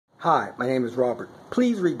Hi, my name is Robert.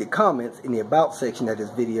 Please read the comments in the About section of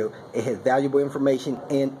this video. It has valuable information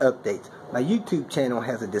and updates. My YouTube channel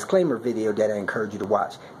has a disclaimer video that I encourage you to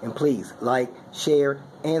watch. And please like, share,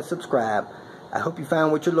 and subscribe. I hope you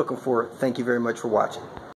found what you're looking for. Thank you very much for watching.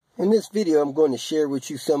 In this video, I'm going to share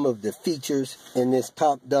with you some of the features in this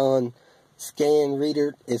Topdon scan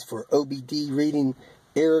reader. It's for OBD reading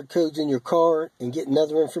error codes in your car and getting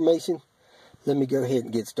other information. Let me go ahead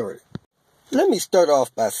and get started. Let me start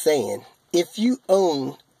off by saying, if you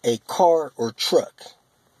own a car or truck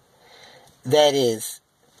that is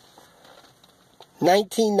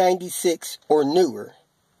 1996 or newer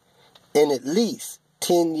and at least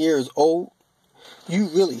 10 years old, you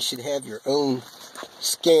really should have your own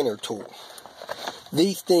scanner tool.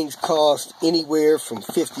 These things cost anywhere from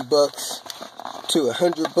 50 bucks to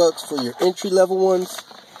 100 bucks for your entry-level ones,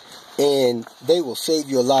 and they will save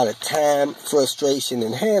you a lot of time, frustration,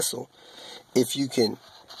 and hassle if you can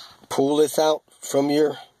pull this out from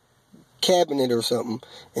your cabinet or something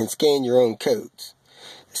and scan your own codes.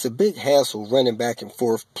 It's a big hassle running back and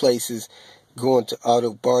forth places, going to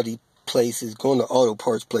auto body places, going to auto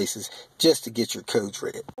parts places just to get your codes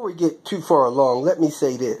read. Before we get too far along, let me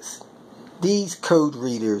say this. These code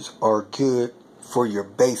readers are good for your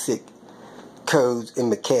basic codes and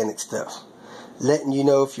mechanic stuff. Letting you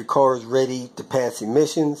know if your car is ready to pass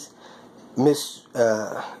emissions,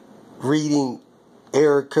 reading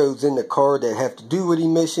error codes in the car that have to do with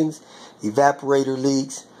emissions, evaporator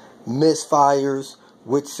leaks, misfires,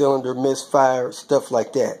 which cylinder misfire, stuff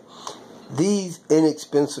like that. These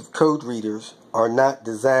inexpensive code readers are not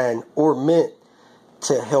designed or meant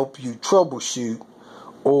to help you troubleshoot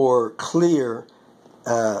or clear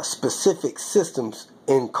specific systems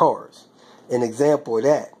in cars. An example of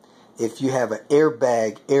that, if you have an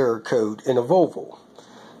airbag error code in a Volvo,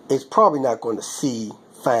 it's probably not going to see,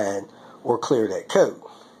 find, or clear that code.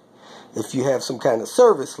 If you have some kind of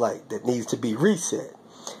service light that needs to be reset,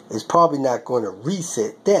 it's probably not going to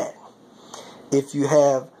reset that. If you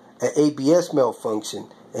have an ABS malfunction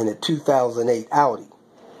in a 2008 Audi,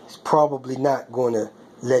 it's probably not going to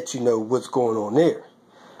let you know what's going on there.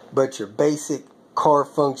 But your basic car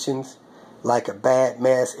functions, like a bad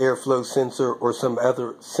mass airflow sensor or some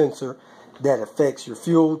other sensor that affects your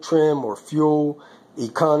fuel trim or fuel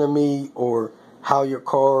economy or how your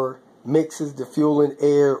car mixes the fuel and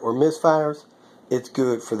air or misfires, it's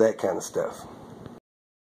good for that kind of stuff.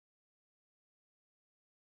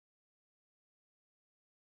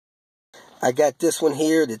 I got this one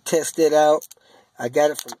here to test it out. I got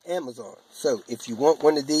it from Amazon. So if you want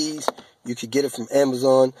one of these, you could get it from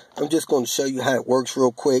Amazon. I'm just going to show you how it works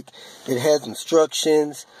real quick. It has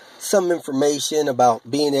instructions, some information about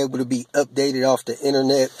being able to be updated off the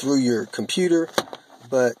internet through your computer,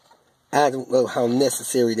 but I don't know how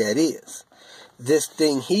necessary that is. This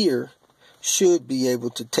thing here should be able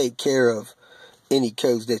to take care of any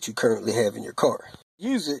codes that you currently have in your car.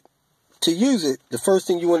 To use it, the first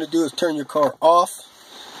thing you want to do is turn your car off,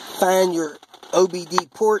 find your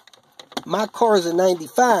OBD port. My car is a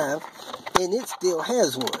 95 and it still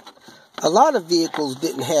has one. A lot of vehicles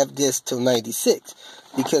didn't have this till 96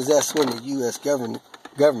 because that's when the U.S.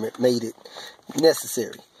 government made it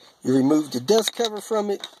necessary. You remove the dust cover from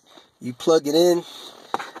it, you plug it in.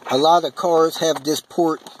 A lot of cars have this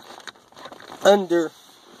port under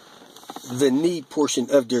the knee portion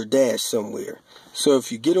of their dash somewhere. So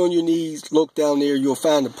if you get on your knees, look down there, you'll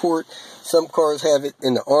find the port. Some cars have it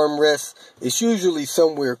in the armrest. It's usually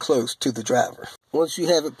somewhere close to the driver. Once you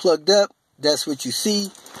have it plugged up, that's what you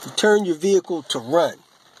see. You turn your vehicle to run.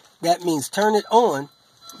 That means turn it on,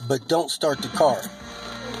 but don't start the car.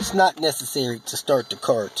 It's not necessary to start the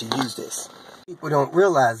car to use this. People don't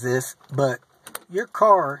realize this, but your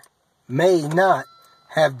car may not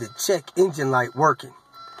have the check engine light working.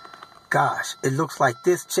 Gosh, it looks like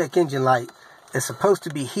this check engine light is supposed to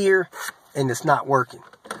be here and it's not working.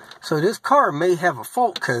 So this car may have a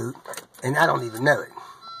fault code and I don't even know it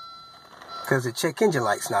because the check engine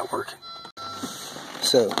light's not working.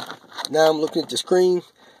 So now I'm looking at the screen.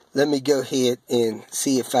 Let me go ahead and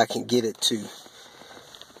see if I can get it to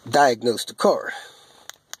diagnose the car.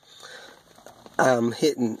 I'm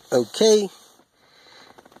hitting OK.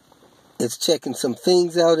 It's checking some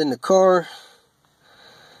things out in the car.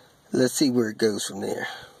 Let's see where it goes from there.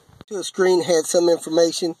 The screen had some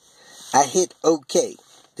information. I hit OK.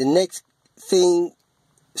 The next thing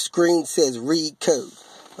screen says read code.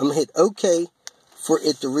 I'm going to hit OK for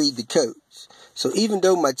it to read the codes. So even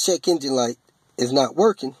though my check engine light is not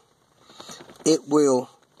working, it will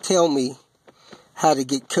tell me how to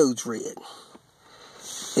get codes read.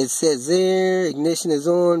 It says there, ignition is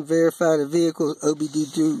on, verify the vehicle is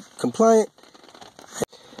OBD2 compliant.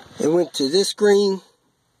 It went to this screen,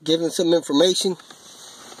 giving some information.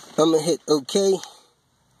 I'm going to hit OK.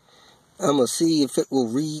 I'm going to see if it will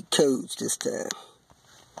read codes this time.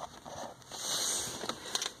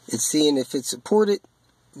 It's seeing if it's supported.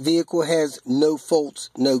 Vehicle has no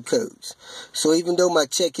faults, no codes. So even though my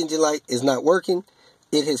check engine light is not working,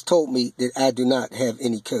 it has told me that I do not have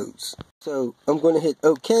any codes. So I'm going to hit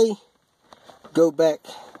OK. Go back,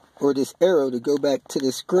 or this arrow to go back to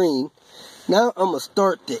the screen. Now I'm going to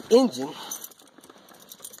start the engine.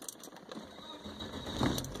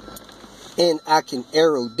 And I can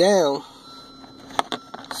arrow down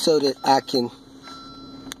so that I can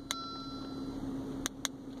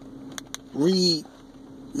read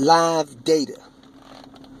live data.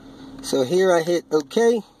 So here I hit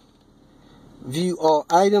OK. View all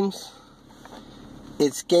items.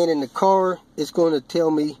 It's scanning the car. It's going to tell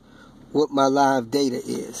me what my live data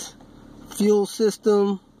is. Fuel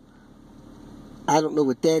system. I don't know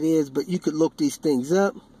what that is, but you could look these things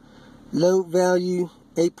up. Load value,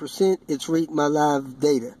 8%. It's reading my live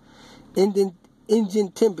data.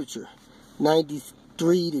 Engine temperature,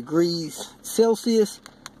 93 degrees Celsius.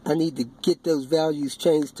 I need to get those values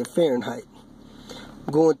changed to Fahrenheit.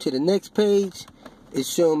 Going to the next page,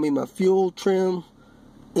 it's showing me my fuel trim,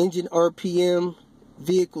 engine RPM,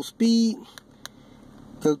 vehicle speed.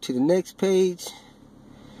 Go to the next page,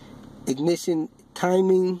 ignition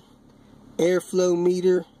timing, airflow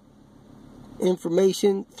meter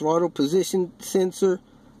information, throttle position sensor,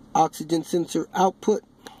 oxygen sensor output.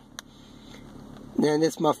 Now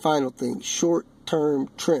that's my final thing, short-term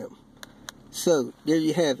trim. So there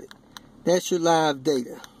you have it. That's your live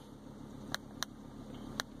data,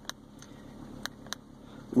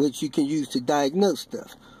 which you can use to diagnose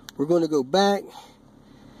stuff. We're going to go back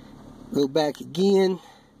again,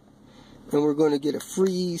 and we're going to get a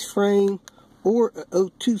freeze frame or an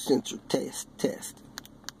O2 sensor test.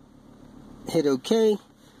 Hit OK.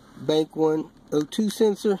 Bank 1 O2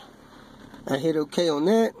 sensor. I hit OK on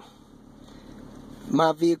that.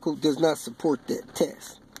 My vehicle does not support that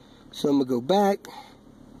test. So I'm going to go back.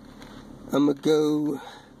 I'm going to go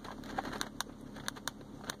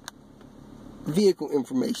vehicle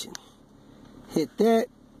information. Hit that.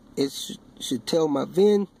 It should tell my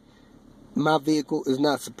VIN. My vehicle is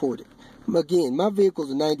not supported. Again, my vehicle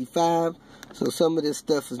is a 95, so some of this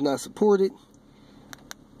stuff is not supported.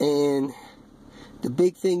 And the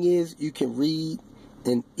big thing is you can read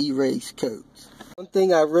and erase codes. One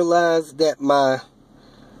thing I realized that my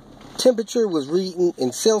temperature was reading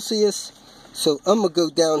in Celsius, so I'm going to go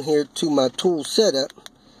down here to my tool setup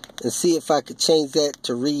and see if I could change that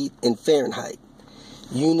to read in Fahrenheit.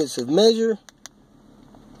 Units of measure,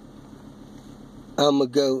 I'm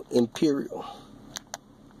going to go imperial.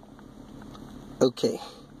 Okay,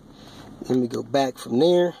 let me go back from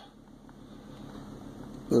there.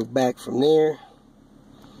 Go back from there.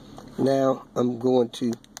 Now I'm going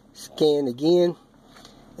to scan again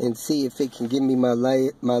and see if it can give me my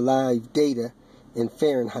live data in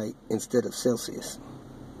Fahrenheit instead of Celsius.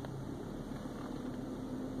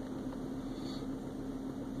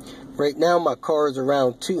 Right now my car is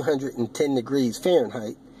around 210 degrees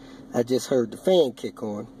Fahrenheit. I just heard the fan kick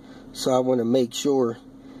on, so I want to make sure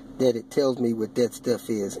that it tells me what that stuff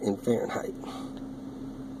is in Fahrenheit.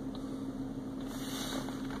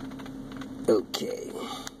 Okay.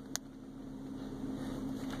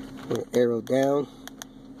 I'm going to arrow down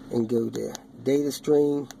and go to data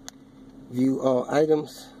stream, view all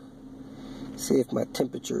items, see if my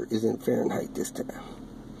temperature is in Fahrenheit this time.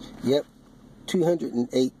 Yep,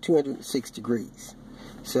 206 degrees.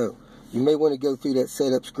 So you may want to go through that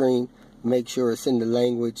setup screen, make sure it's in the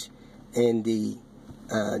language and the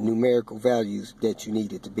numerical values that you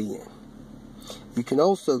need it to be in. You can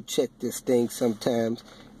also check this thing sometimes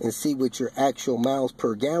and see what your actual miles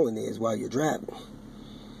per gallon is while you're driving.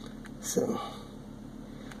 So,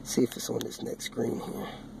 see if it's on this next screen here.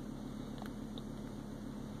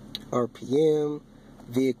 RPM,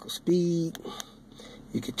 vehicle speed.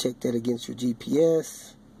 You can check that against your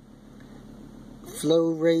GPS. Flow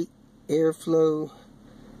rate, airflow.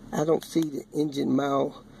 I don't see the engine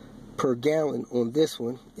mile per gallon on this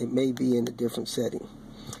one. It may be in a different setting.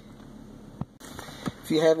 If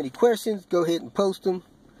you have any questions, go ahead and post them.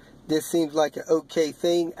 This seems like an okay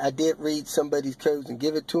thing. I did read somebody's codes and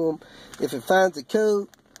give it to them. If it finds a code,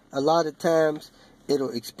 a lot of times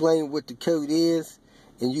it'll explain what the code is,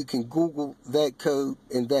 and you can Google that code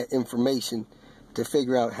and that information to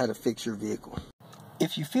figure out how to fix your vehicle.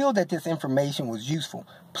 If you feel that this information was useful,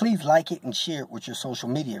 please like it and share it with your social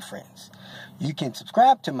media friends. You can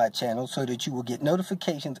subscribe to my channel so that you will get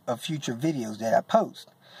notifications of future videos that I post.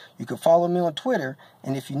 You can follow me on Twitter,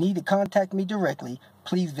 and if you need to contact me directly,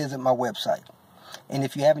 please visit my website. And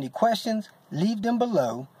if you have any questions, leave them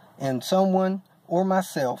below, and someone or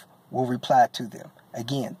myself will reply to them.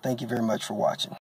 Again, thank you very much for watching.